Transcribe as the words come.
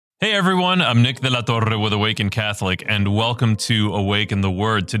Hey everyone, I'm Nick de la Torre with Awaken Catholic, and welcome to Awaken the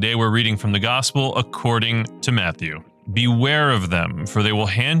Word. Today we're reading from the Gospel according to Matthew. Beware of them, for they will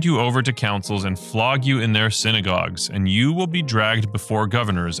hand you over to councils and flog you in their synagogues, and you will be dragged before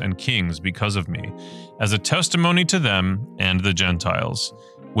governors and kings because of me, as a testimony to them and the Gentiles.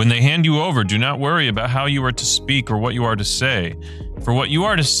 When they hand you over, do not worry about how you are to speak or what you are to say, for what you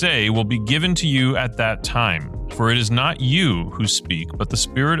are to say will be given to you at that time. For it is not you who speak, but the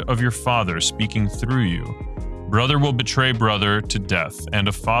Spirit of your Father speaking through you. Brother will betray brother to death, and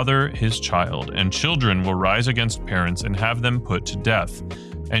a father his child, and children will rise against parents and have them put to death.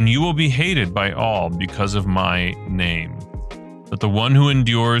 And you will be hated by all because of my name. But the one who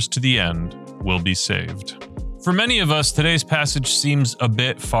endures to the end will be saved. For many of us, today's passage seems a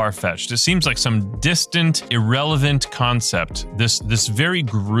bit far-fetched. It seems like some distant, irrelevant concept, this very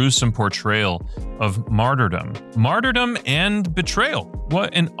gruesome portrayal of martyrdom. Martyrdom and betrayal.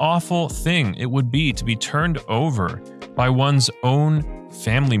 What an awful thing it would be to be turned over by one's own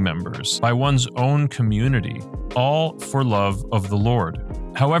family members, by one's own community, all for love of the Lord.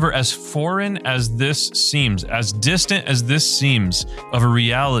 However, as foreign as this seems, as distant as this seems of a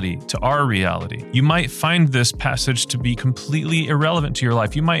reality to our reality, you might find this passage to be completely irrelevant to your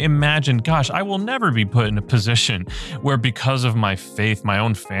life. You might imagine, gosh, I will never be put in a position where because of my faith, my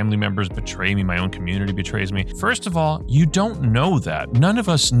own family members betray me, my own community betrays me. First of all, you don't know that. None of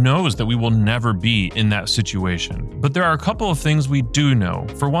us knows that we will never be in that situation. But there are a couple of things we do know.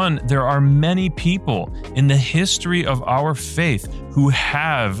 For one, there are many people in the history of our faith who have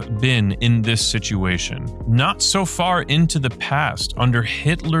been in this situation. Not so far into the past, under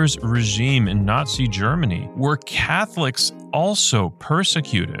Hitler's regime in Nazi Germany, were Catholics also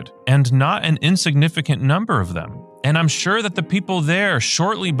persecuted, and not an insignificant number of them. And I'm sure that the people there,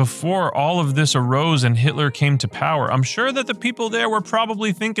 shortly before all of this arose and Hitler came to power, I'm sure that the people there were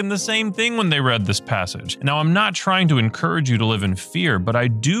probably thinking the same thing when they read this passage. Now, I'm not trying to encourage you to live in fear, but I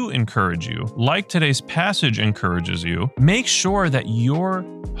do encourage you, like today's passage encourages you, make sure that your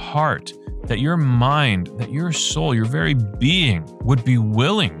heart, that your mind, that your soul, your very being would be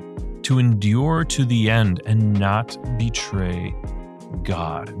willing to endure to the end and not betray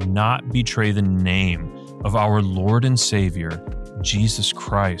God, not betray the name of our Lord and Savior, Jesus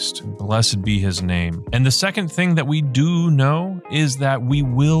Christ. Blessed be his name. And the second thing that we do know is that we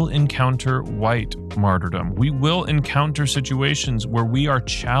will encounter white martyrdom. We will encounter situations where we are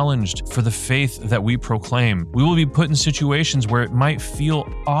challenged for the faith that we proclaim. We will be put in situations where it might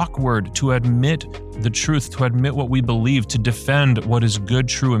feel awkward to admit the truth, to admit what we believe, to defend what is good,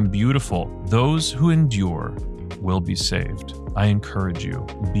 true, and beautiful. Those who endure will be saved. I encourage you,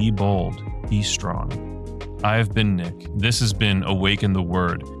 be bold, be strong. I've been Nick. This has been Awaken the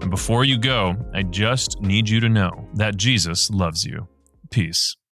Word. And before you go, I just need you to know that Jesus loves you. Peace.